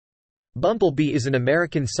Bumblebee is an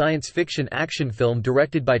American science fiction action film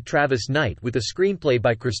directed by Travis Knight with a screenplay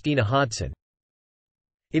by Christina Hodson.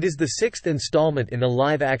 It is the sixth installment in the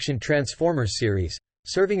live-action Transformers series,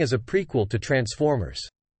 serving as a prequel to Transformers.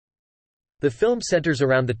 The film centers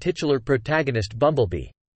around the titular protagonist Bumblebee.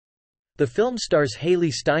 The film stars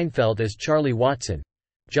Haley Steinfeld as Charlie Watson,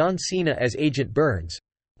 John Cena as Agent Burns,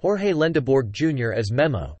 Jorge Lendeborg Jr. as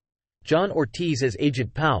Memo, John Ortiz as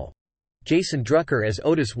Agent Powell, Jason Drucker as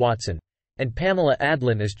Otis Watson, and Pamela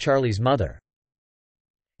Adlon as Charlie's mother.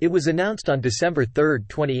 It was announced on December 3,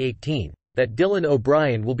 2018, that Dylan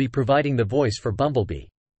O'Brien will be providing the voice for Bumblebee.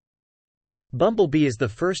 Bumblebee is the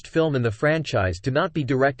first film in the franchise to not be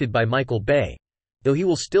directed by Michael Bay, though he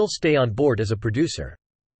will still stay on board as a producer.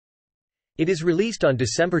 It is released on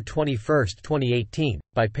December 21, 2018,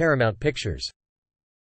 by Paramount Pictures.